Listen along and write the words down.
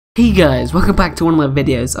Hey guys, welcome back to one of my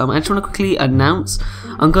videos. I just want to quickly announce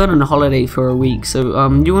I'm going on a holiday for a week, so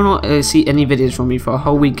you will not see any videos from me for a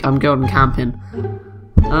whole week. I'm going camping.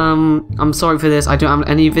 I'm sorry for this. I don't have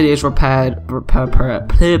any videos prepared.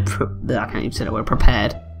 I can't even say that word.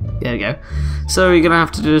 Prepared. There we go. So you're gonna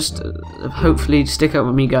have to just hopefully stick up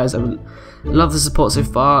with me, guys. I would love the support so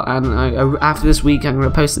far, and after this week I'm gonna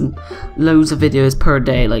be posting loads of videos per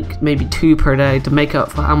day, like maybe 2 per day, to make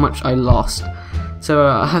up for how much I lost.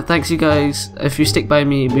 So thanks you guys. If you stick by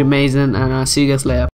me, it'd be amazing, and I'll see you guys later.